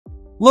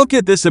Look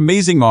at this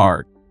amazing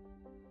art.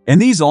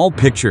 And these all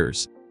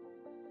pictures.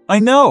 I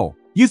know,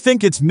 you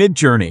think it's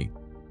Midjourney.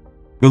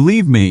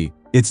 Believe me,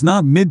 it's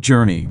not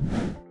Midjourney.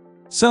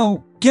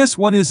 So, guess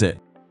what is it?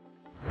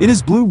 It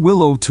is Blue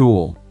Willow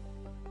tool.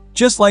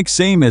 Just like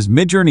same as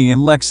Midjourney and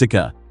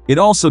Lexica, it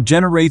also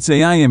generates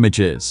AI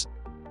images.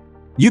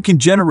 You can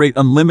generate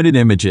unlimited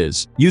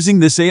images using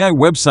this AI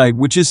website,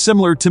 which is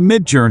similar to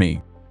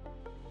Midjourney.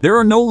 There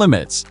are no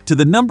limits to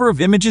the number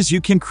of images you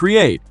can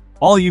create.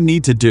 All you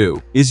need to do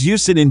is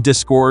use it in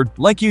Discord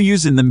like you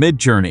use in the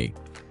Midjourney.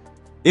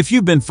 If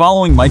you've been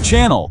following my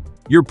channel,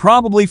 you're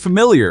probably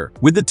familiar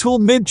with the tool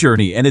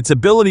Midjourney and its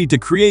ability to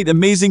create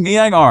amazing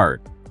AI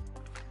art.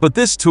 But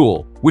this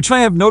tool, which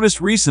I have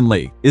noticed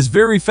recently, is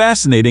very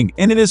fascinating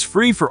and it is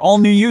free for all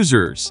new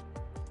users.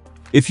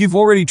 If you've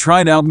already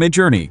tried out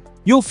Midjourney,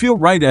 you'll feel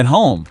right at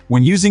home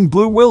when using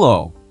Blue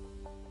Willow.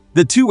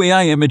 The two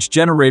AI image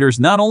generators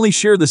not only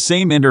share the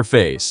same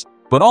interface,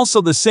 but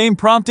also the same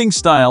prompting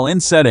style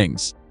and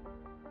settings.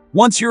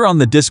 Once you're on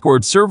the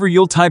Discord server,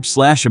 you'll type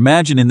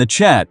 /imagine in the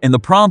chat and the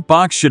prompt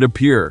box should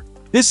appear.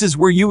 This is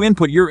where you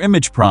input your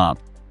image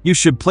prompt. You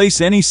should place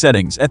any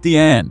settings at the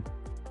end.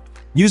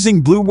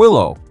 Using Blue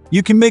Willow,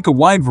 you can make a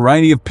wide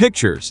variety of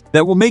pictures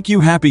that will make you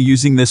happy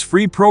using this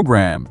free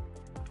program.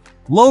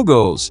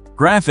 Logos,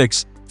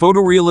 graphics,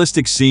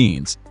 photorealistic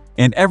scenes,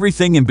 and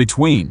everything in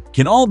between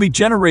can all be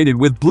generated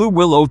with Blue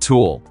Willow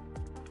tool.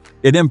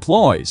 It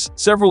employs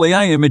several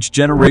AI image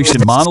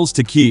generation models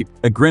to keep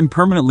a grin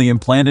permanently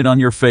implanted on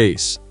your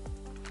face.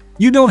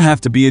 You don't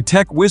have to be a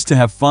tech whiz to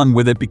have fun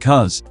with it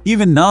because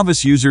even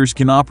novice users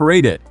can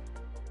operate it.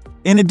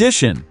 In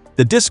addition,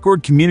 the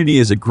Discord community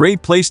is a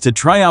great place to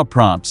try out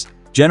prompts,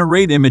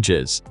 generate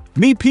images,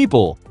 meet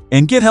people,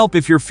 and get help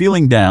if you're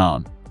feeling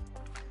down.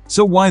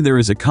 So why there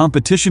is a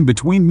competition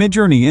between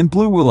Midjourney and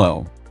Blue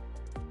Willow?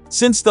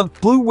 Since the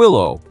Blue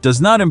Willow does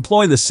not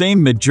employ the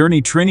same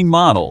Midjourney training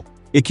model,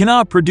 it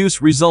cannot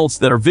produce results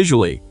that are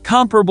visually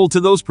comparable to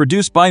those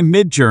produced by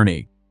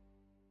Midjourney.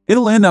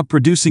 It'll end up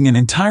producing an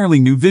entirely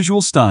new visual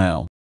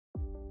style.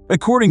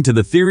 According to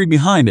the theory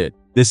behind it,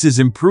 this is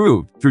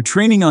improved through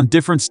training on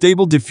different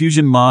stable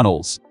diffusion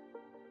models.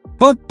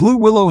 But Blue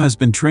Willow has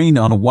been trained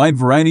on a wide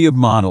variety of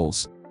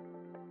models.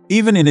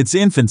 Even in its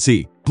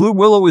infancy, Blue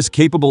Willow is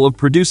capable of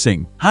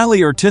producing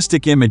highly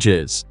artistic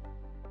images.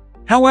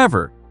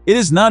 However, it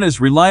is not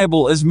as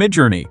reliable as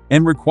Midjourney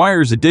and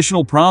requires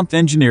additional prompt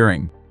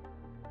engineering.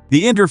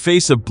 The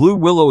interface of Blue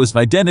Willow is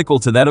identical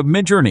to that of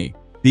Midjourney.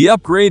 The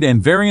upgrade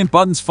and variant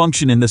buttons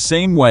function in the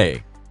same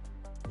way.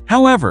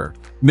 However,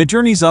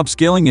 Midjourney's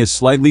upscaling is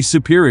slightly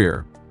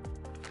superior.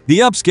 The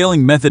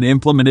upscaling method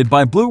implemented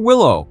by Blue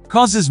Willow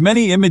causes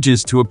many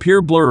images to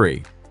appear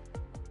blurry.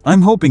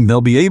 I'm hoping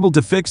they'll be able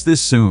to fix this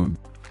soon.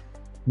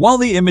 While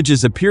the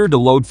images appear to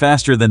load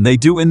faster than they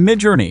do in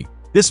Midjourney,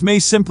 this may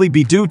simply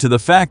be due to the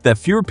fact that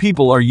fewer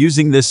people are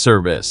using this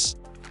service.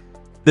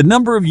 The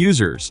number of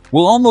users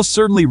will almost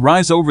certainly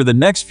rise over the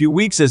next few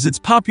weeks as its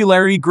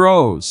popularity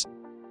grows.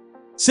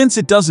 Since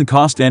it doesn't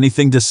cost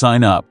anything to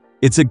sign up,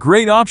 it's a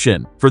great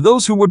option for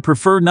those who would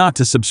prefer not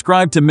to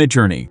subscribe to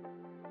Midjourney.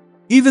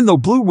 Even though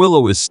Blue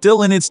Willow is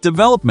still in its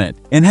development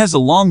and has a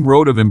long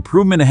road of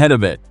improvement ahead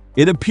of it,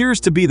 it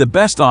appears to be the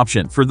best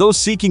option for those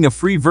seeking a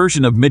free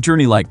version of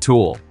Midjourney-like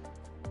tool.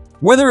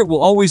 Whether it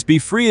will always be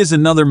free is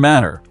another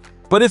matter,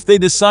 but if they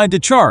decide to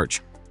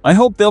charge, I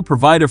hope they'll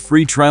provide a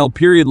free trial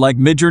period like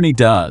Midjourney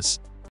does.